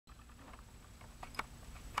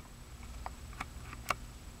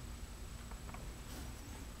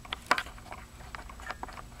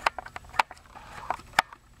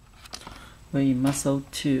We're in muscle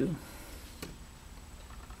 2.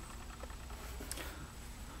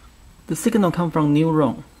 The signal comes from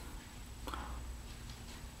neuron,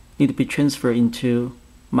 need to be transferred into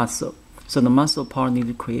muscle. So the muscle part need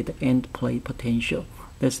to create the end plate potential.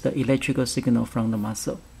 That's the electrical signal from the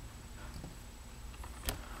muscle.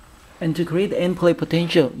 And to create the end plate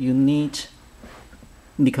potential, you need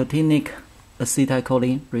nicotinic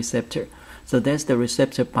acetylcholine receptor. So that's the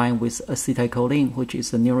receptor bind with acetylcholine, which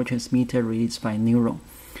is a neurotransmitter released by neuron.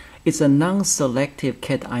 It's a non-selective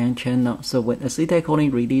cation channel. So when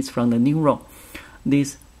acetylcholine released from the neuron,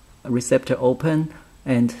 this receptor open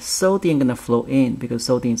and sodium gonna flow in because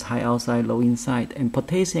sodium is high outside, low inside, and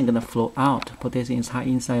potassium gonna flow out. Potassium is high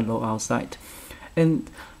inside, low outside. And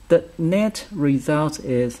the net result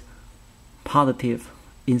is positive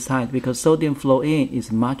inside because sodium flow in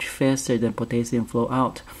is much faster than potassium flow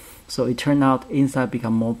out. So it turned out inside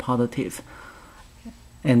become more positive.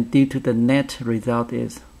 And due to the net result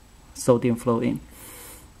is sodium flow in.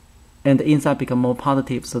 And the inside become more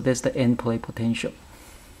positive, so that's the end plate potential.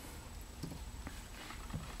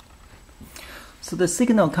 So the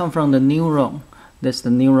signal comes from the neuron. That's the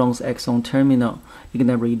neuron's axon terminal. You're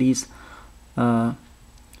gonna release neurotransmitter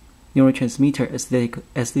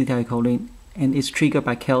acetylcholine, and it's triggered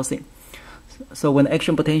by calcium. So when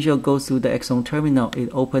action potential goes through the axon terminal, it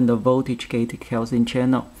opens the voltage gated calcium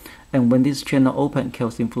channel. And when this channel open,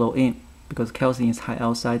 calcium flow in because calcium is high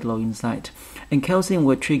outside, low inside. And calcium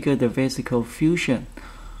will trigger the vesicle fusion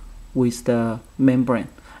with the membrane.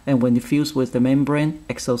 And when it fuses with the membrane,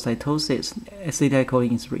 exocytosis,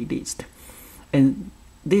 acetylcholine is released. And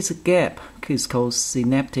this gap is called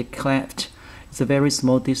synaptic cleft. It's a very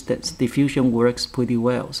small distance. Diffusion works pretty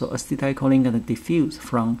well. So acetylcholine gonna diffuse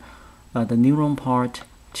from the neuron part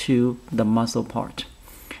to the muscle part.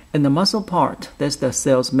 And the muscle part, that's the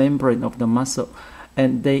cell's membrane of the muscle.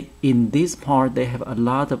 And in this part, they have a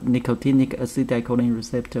lot of nicotinic acetylcholine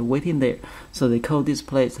receptor waiting there. So they call this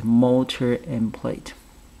place motor end plate.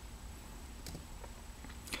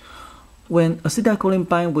 When acetylcholine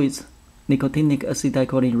binds with nicotinic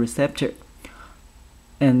acetylcholine receptor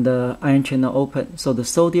and the ion channel open, so the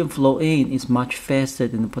sodium flow in is much faster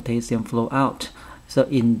than the potassium flow out. So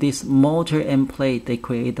in this motor end plate, they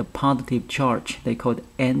create a positive charge. They call it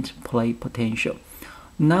end plate potential.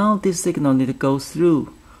 Now this signal need to go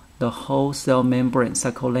through the whole cell membrane,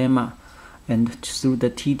 sarcolemma, and through the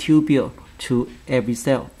T-tubule to every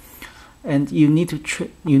cell. And you need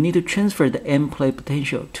to transfer the end plate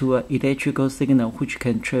potential to an electrical signal which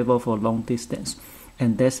can travel for a long distance,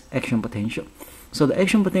 and that's action potential. So the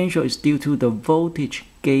action potential is due to the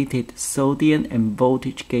voltage-gated sodium and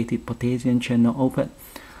voltage-gated potassium channel open.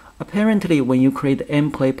 Apparently, when you create the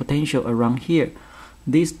end plate potential around here,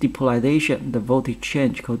 this depolarization, the voltage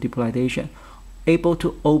change called depolarization, able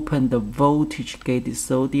to open the voltage-gated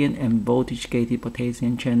sodium and voltage-gated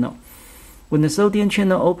potassium channel. When the sodium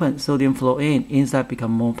channel open, sodium flow in, inside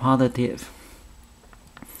become more positive.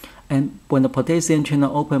 And when the potassium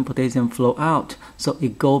channel open, potassium flow out, so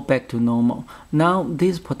it go back to normal. Now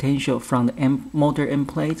this potential from the motor end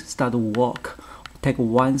plate start to walk, take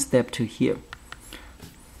one step to here.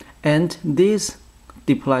 And this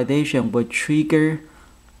depolarization will trigger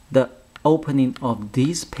the opening of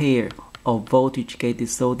this pair of voltage-gated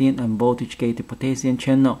sodium and voltage-gated potassium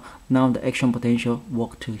channel. Now the action potential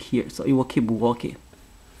walk to here, so it will keep walking.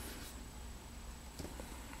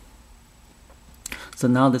 So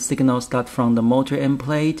now the signal start from the motor end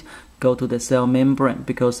plate, go to the cell membrane.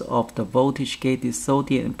 Because of the voltage-gated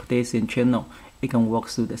sodium and potassium channel, it can walk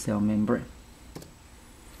through the cell membrane.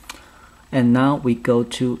 And now we go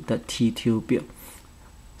to the T-tubule.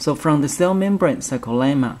 So from the cell membrane,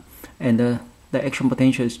 sarcolemma, and the action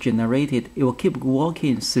potential is generated, it will keep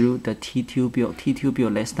walking through the T-tubule.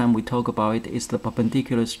 T-tubule, last time we talked about it, is the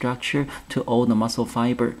perpendicular structure to all the muscle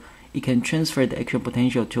fiber. It can transfer the action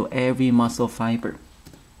potential to every muscle fiber.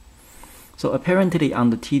 So apparently on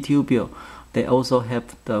the T-tubule, they also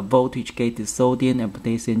have the voltage-gated sodium and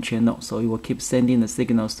potassium channel, so it will keep sending the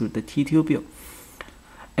signals through the T-tubule.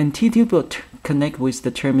 And T-tubule connect with the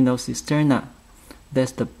terminal cisterna.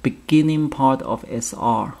 That's the beginning part of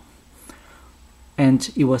SR. And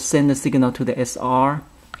it will send the signal to the SR,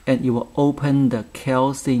 and it will open the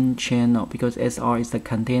calcium channel because SR is the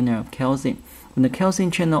container of calcium. When the calcium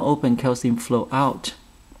channel open, calcium flow out.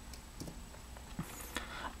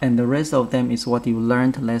 And the rest of them is what you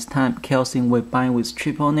learned last time. Calcium will bind with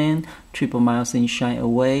troponin, triple myosin shine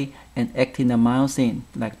away, and actin and myosin,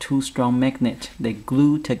 like two strong magnets, they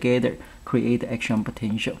glue together, create the action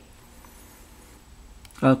potential.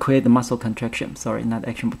 Create the muscle contraction, sorry, not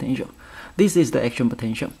action potential. This is the action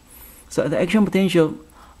potential. So the action potential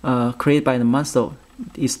created by the muscle,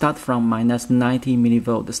 it starts from minus 90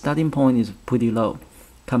 millivolt. The starting point is pretty low.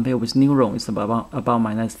 Compared with neuron, it's about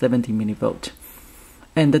minus 70 millivolt.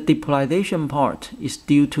 And the depolarization part is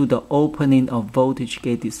due to the opening of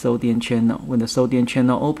voltage-gated sodium channel. When the sodium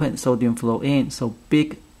channel opens, sodium flow in, so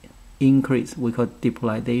big increase, we call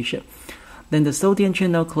depolarization. Then the sodium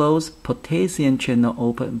channel close, potassium channel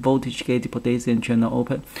open, voltage-gated potassium channel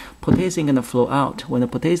open. Potassium gonna flow out. When the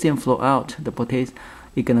potassium flow out, the potassium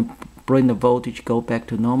is gonna bring the voltage go back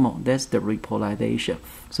to normal. That's the repolarization.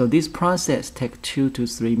 So this process takes 2 to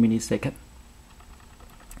 3 milliseconds.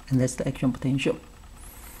 And that's the action potential.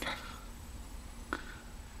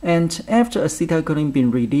 And after acetylcholine being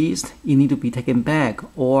released, it need to be taken back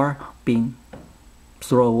or being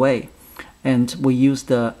thrown away. And we use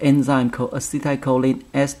the enzyme called acetylcholine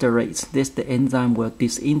esterase. This the enzyme will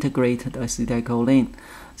disintegrate the acetylcholine.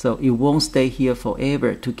 So it won't stay here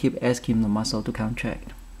forever to keep asking the muscle to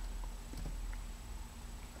contract.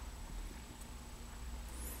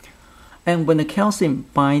 And when the calcium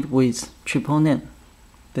binds with troponin,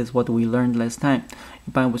 that's what we learned last time.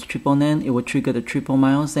 It binds with troponin, it will trigger the triple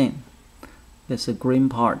myosin. That's the green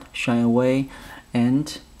part, shine away,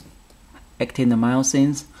 and actin the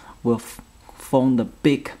myosins will form the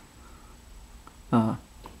big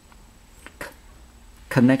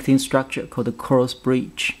connecting structure called the cross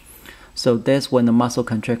bridge. So that's when the muscle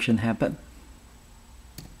contraction happens.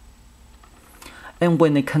 And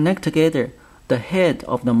when they connect together, the head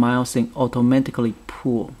of the myosin automatically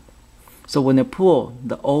pull. So when they pull,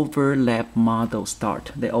 the overlap model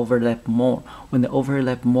start. They overlap more. When they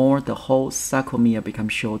overlap more, the whole sarcomere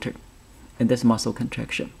becomes shorter. And that's muscle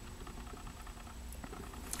contraction.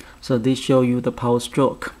 So this shows you the power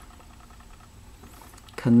stroke.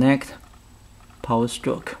 Connect, power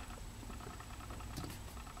stroke.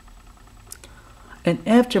 And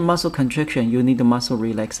after muscle contraction, you need the muscle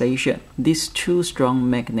relaxation. These two strong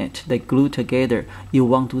magnets, they glue together. You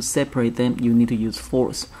want to separate them, you need to use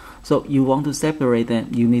force. So you want to separate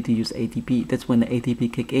them, you need to use ATP. That's when the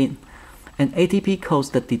ATP kick in. And ATP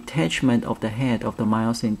causes the detachment of the head of the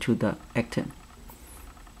myosin to the actin.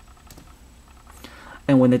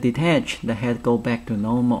 And when they detach, the head goes back to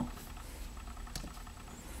normal.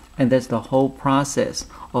 And that's the whole process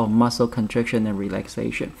of muscle contraction and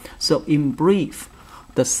relaxation. So in brief,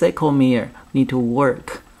 the sarcomere need to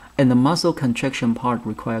work, and the muscle contraction part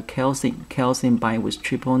requires calcium. Calcium binds with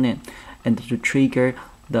troponin, and to trigger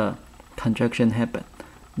the contraction happen.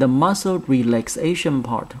 The muscle relaxation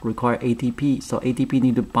part requires ATP, so ATP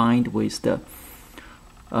need to bind with the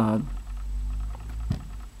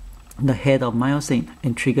head of myosin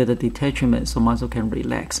and trigger the detachment so muscle can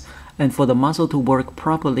relax. And for the muscle to work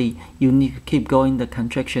properly, you need to keep going the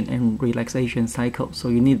contraction and relaxation cycle. So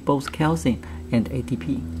you need both calcium and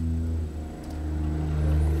ATP.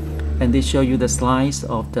 And this shows you the slice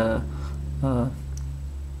of the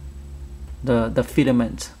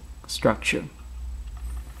filament structure.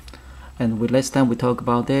 And last time we talked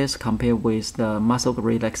about this, compared with the muscle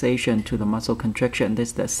relaxation to the muscle contraction. This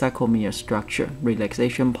is the sarcomere structure,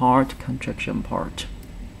 relaxation part, contraction part.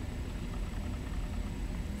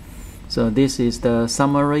 So this is the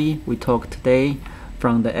summary we talked today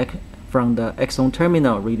from the axon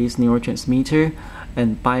terminal release neurotransmitter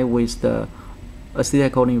and bind with the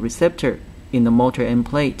acetylcholine receptor in the motor end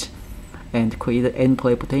plate and create the end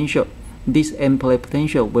plate potential. This end plate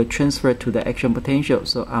potential will transfer to the action potential.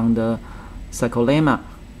 So on the sarcolemma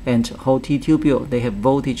and whole T tubule, they have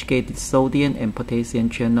voltage-gated sodium and potassium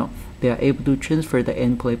channel. They are able to transfer the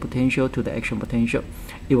end plate potential to the action potential.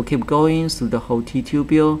 It will keep going through the whole T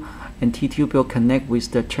tubule, and T tubule connect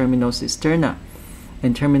with the terminal cisterna.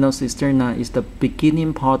 And terminal cisterna is the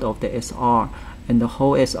beginning part of the SR, and the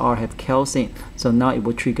whole SR have calcium. So now it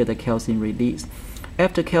will trigger the calcium release.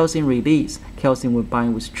 After calcium release, calcium will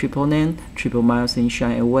bind with troponin, triple myosin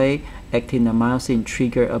shine away, actin and myosin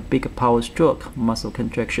trigger a big power stroke, muscle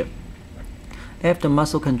contraction. After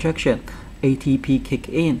muscle contraction, ATP kick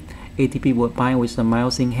in. ATP will bind with the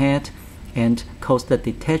myosin head and cause the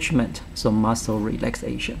detachment, so muscle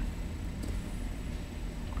relaxation.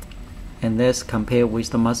 And let's compare with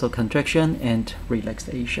the muscle contraction and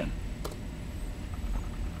relaxation.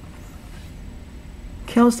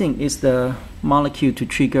 Calcium is the molecule to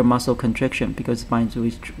trigger muscle contraction because it binds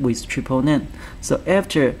with troponin. So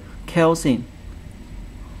after calcium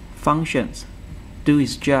functions, do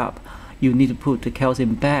its job, you need to put the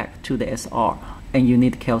calcium back to the SR, and you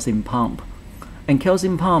need calcium pump. And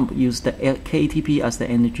calcium pump use the KATP as the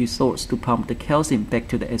energy source to pump the calcium back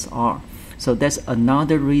to the SR. So that's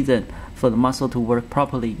another reason for the muscle to work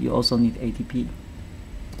properly. You also need ATP.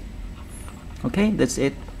 Okay, that's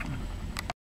it.